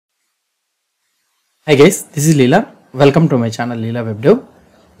Hi guys, this is Leela. Welcome to my channel Leela WebDev.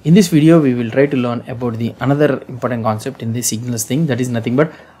 In this video, we will try to learn about the another important concept in the signals thing, that is nothing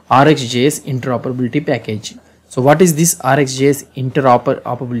but RxJS interoperability package. So what is this RxJS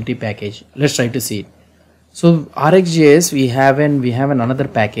interoperability package? Let's try to see it. So RxJS we have another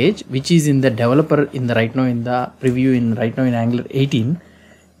package which is in the developer in the right now in the preview in Angular 18.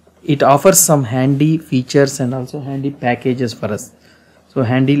 It offers some handy features and also handy packages for us. So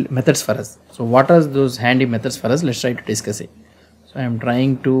handy methods for us. So what are those handy methods for us? Let's try to discuss it. So I am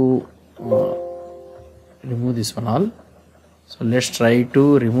trying to remove this one all. So let's try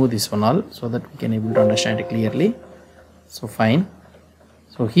to remove this one all so that we can able to understand it clearly. So fine.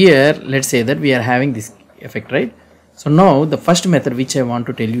 So here let's say that we are having this effect, right? So now the first method which I want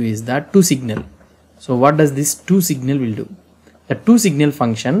to tell you is that toSignal. So what does this toSignal will do? The toSignal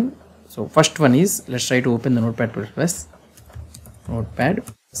function. So first one is, let's try to open the Notepad++.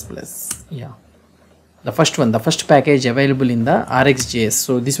 Yeah, the first package available in the RxJS.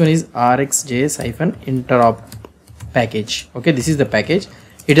 So this one is RxJS-Interop package. Okay, this is the package.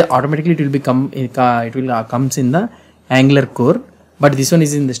 It automatically will become comes in the Angular core, but this one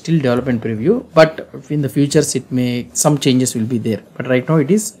is in the still development preview. But in the futures, it may some changes will be there. But right now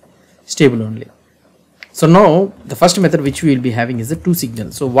it is stable only. So now the first method which we will be having is the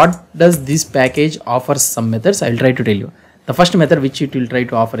toSignal. So what does this package offers? Some methods I will try to tell you. The first method which it will try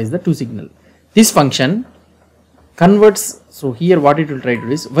to offer is the toSignal. This function converts. So here what it will try to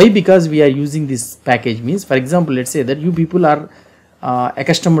do is, why? Because we are using this package means, for example, let's say that you people are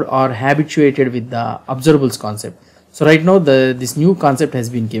accustomed or habituated with the observables concept. So right now this new concept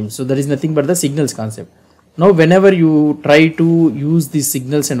has been came. So there is nothing but the signals concept. Now whenever you try to use these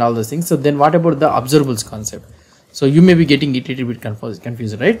signals and all those things, so then what about the observables concept? So you may be getting it a little bit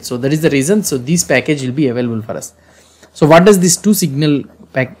confused, right? So that is the reason. So this package will be available for us. So what does this toSignal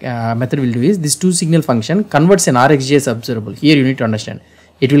method will do is, this toSignal function converts an RxJS observable. Here you need to understand,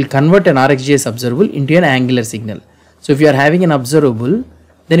 it will convert an RxJS observable into an Angular signal. So if you are having an observable,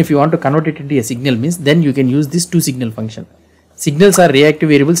 then if you want to convert it into a signal means, then you can use this toSignal function. Signals are reactive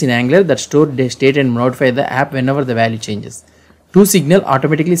variables in Angular that store the state and modify the app whenever the value changes. toSignal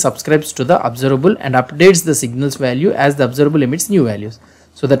automatically subscribes to the observable and updates the signal's value as the observable emits new values.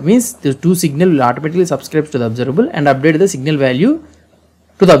 So that means the toSignal will automatically subscribe to the observable and update the signal value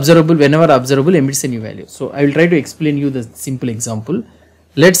to the observable whenever the observable emits a new value. So I will try to explain you the simple example.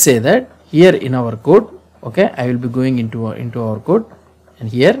 Let's say that here in our code, okay, I will be going into our code, and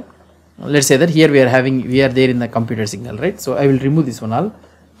here let's say that here we are there in the computer signal, right? So I will remove this one all.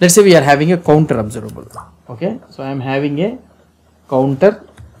 Let's say we are having a counter observable. Okay, so I am having a counter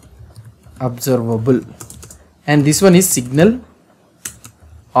observable, and this one is signal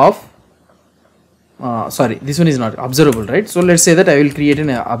of this one is not observable, right? So let's say that I will create an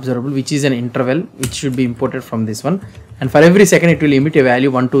observable which is an interval which should be imported from this one, and for every second it will emit a value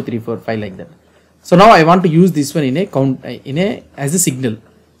 1 2 3 4 5 like that. So now I want to use this one as a signal.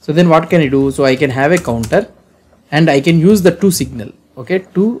 So then what can I do? So I can have a counter and I can use the toSignal. Okay,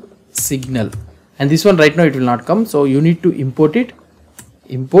 toSignal, and this one right now it will not come, so you need to import it.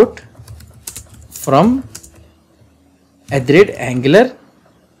 Import from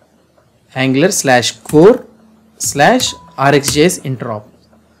Angular/core/RxJS Interop.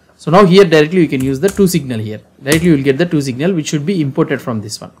 So now here directly you can use the toSignal here. Directly you will get the toSignal which should be imported from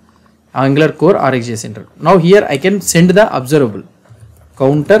this one, Angular core RxJS Interop. Now here I can send the observable,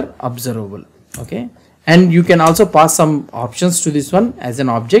 counter observable. Okay, and you can also pass some options to this one as an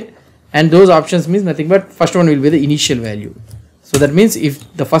object, and those options means nothing but first one will be the initial value. So that means if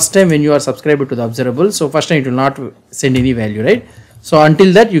the first time when you are subscribed to the observable, so first time it will not send any value, right? So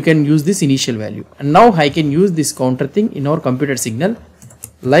until that you can use this initial value, and now I can use this counter thing in our computer signal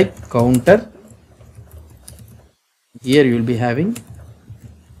like counter. Here you will be having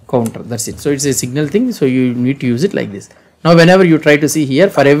counter, that's it. So it's a signal thing, so you need to use it like this. Now whenever you try to see here,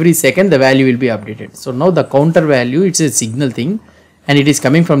 for every second the value will be updated. So now the counter value, it's a signal thing and it is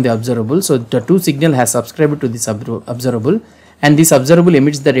coming from the observable. So the toSignal has subscribed to this observable, and this observable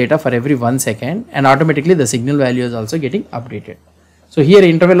emits the data for every 1 second, and automatically the signal value is also getting updated. So here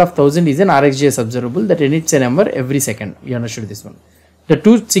interval of 1000 is an RxJS observable that emits a number every second. You understood this one. The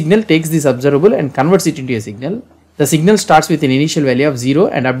toSignal takes this observable and converts it into a signal. The signal starts with an initial value of 0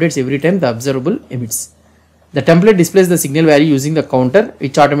 and updates every time the observable emits. The template displays the signal value using the counter,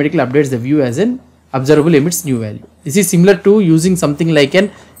 which automatically updates the view as an observable emits new value. This is similar to using something like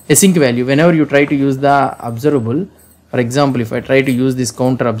an async value. Whenever you try to use the observable, for example, if I try to use this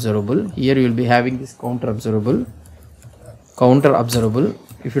counter observable, here you will be having this counter observable.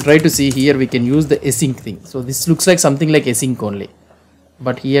 If you try to see here, we can use the async thing. So this looks like something like async only.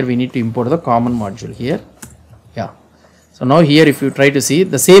 but here we need to import the common module here. Yeah. So now here if you try to see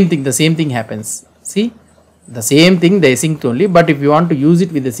the same thing happens. See, the same thing they synced only, but if you want to use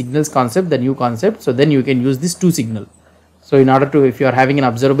it with the signals concept, the new concept, so then you can use this two signal. So in order to, if you are having an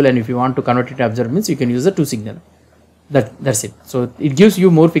observable and if you want to convert it to observable, means you can use the two signal. That's it. So it gives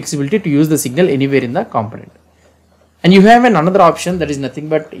you more flexibility to use the signal anywhere in the component. And you have another option that is nothing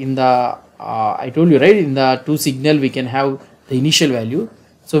but in the I told you, right, in the two signal we can have the initial value.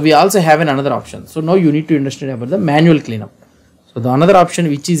 So we also have another option. So now you need to understand about the manual cleanup. So the another option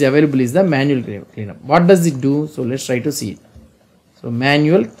which is available is the manual cleanup. What does it do? So let's try to see it. So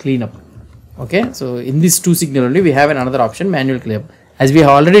manual cleanup. Okay. So in this two signal only we have another option, manual cleanup. As we have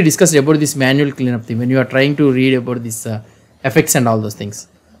already discussed about this manual cleanup thing when you are trying to read about this effects and all those things.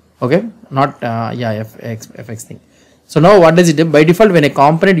 Okay. Not effects thing. So now what does it do? By default, when a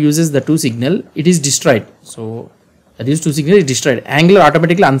component uses the two signal, it is destroyed. So that is two signal is destroyed. Angular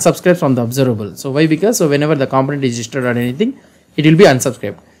automatically unsubscribes from the observable. So why? Because so whenever the component is destroyed or anything, it will be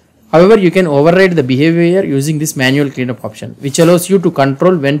unsubscribed. However, you can override the behavior using this manual cleanup option, which allows you to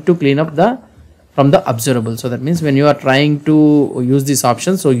control when to clean up from the observable. So that means when you are trying to use this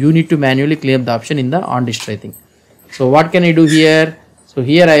option, so you need to manually clean up the option in the on destroy thing. So what can I do here? So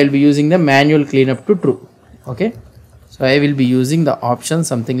here I will be using the manual cleanup to true. Okay. So I will be using the option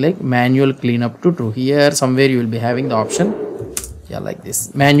something like manual cleanup to true. Here somewhere you will be having the option, yeah, like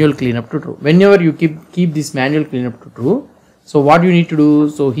this, manual cleanup to true. Whenever you keep this manual cleanup to true, so what you need to do?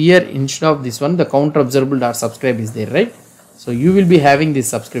 So here instead of this one, the counter observable dot subscribe is there, right? So you will be having this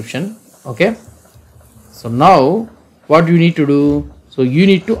subscription. Okay. So now what you need to do? So you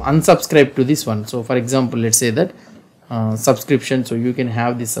need to unsubscribe to this one. So for example, let's say that subscription. So you can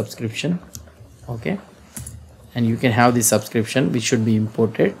have this subscription. Okay. And you can have this subscription which should be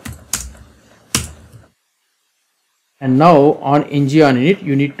imported. And now on ng on init,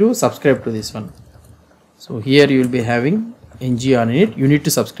 you need to subscribe to this one. So here you will be having ng on init, you need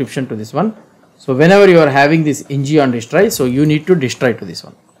to subscription to this one. So whenever you are having this ng on destroy, so you need to destroy to this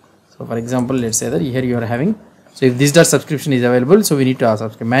one. So for example, let's say that here you are having, so if this dot subscription is available, so we need to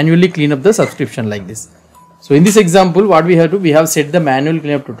subscribe, manually clean up the subscription like this. So in this example, what we have to, we have set the manual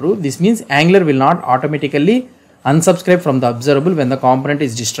cleanup to true. This means Angular will not automatically unsubscribe from the observable when the component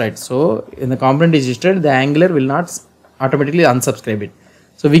is destroyed. So when the component is destroyed, the Angular will not automatically unsubscribe it.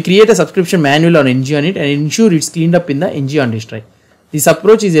 So we create a subscription manual on ng on it and ensure it's cleaned up in the ng on destroy. This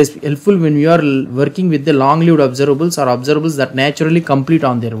approach is helpful when you are working with the long-lived observables or observables that naturally complete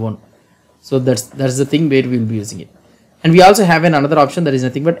on their own. So that's the thing where we will be using it. And we also have another option that is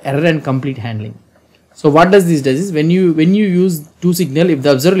nothing but error and complete handling. So what does this is when you use two signal, if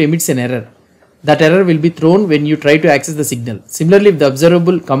the observable emits an error, that error will be thrown when you try to access the signal. Similarly, if the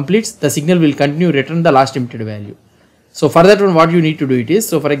observable completes, the signal will continue return the last emitted value. So for that one, what you need to do it is,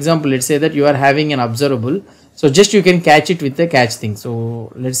 so for example, let's say that you are having an observable. So just you can catch it with the catch thing.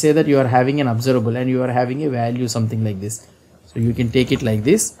 So let's say that you are having an observable and you are having a value something like this. So you can take it like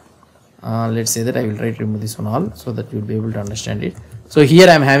this. Let's say that I will try to remove this one all so that you will be able to understand it. So here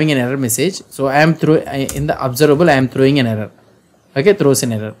I am having an error message. So I am in the observable, I am throwing an error. Okay, throws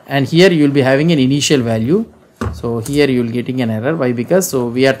an error, and here you will be having an initial value. So here you will getting an error. Why? Because so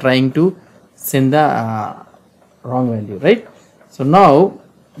we are trying to send the wrong value, right? So now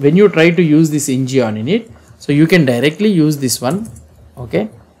when you try to use this ng on init, so you can directly use this one. Okay,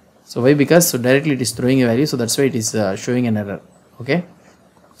 so why? Because so directly it is throwing a value, so that's why it is showing an error. Okay,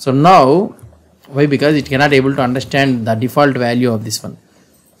 so now why? Because it cannot able to understand the default value of this one.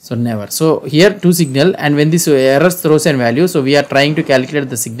 So never. So here two signal, and when this error throws an value, so we are trying to calculate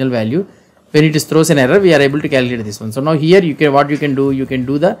the signal value. When it is throws an error, we are able to calculate this one. So now here you can, what you can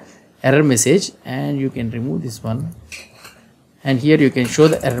do the error message and you can remove this one, and here you can show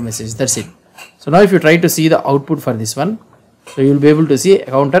the error message. That's it. So now if you try to see the output for this one, so you will be able to see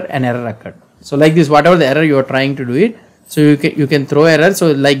counter an error occurred. So like this, whatever the error you are trying to do it, so you can throw error.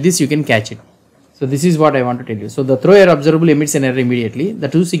 So like this you can catch it. So this is what I want to tell you. So the throw error observable emits an error immediately. The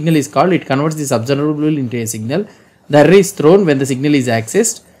two signal is called, it converts this observable into a signal. The error is thrown when the signal is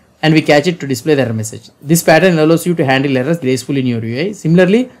accessed, and we catch it to display the error message. This pattern allows you to handle errors gracefully in your UI.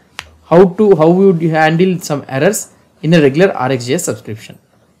 Similarly, how would you handle some errors in a regular RxJS subscription?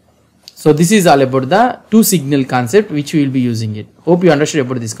 So this is all about the two signal concept which we will be using it. Hope you understood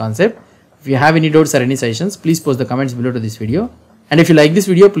about this concept. If you have any doubts or any suggestions, please post the comments below to this video. And if you like this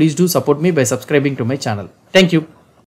video, please do support me by subscribing to my channel. Thank you.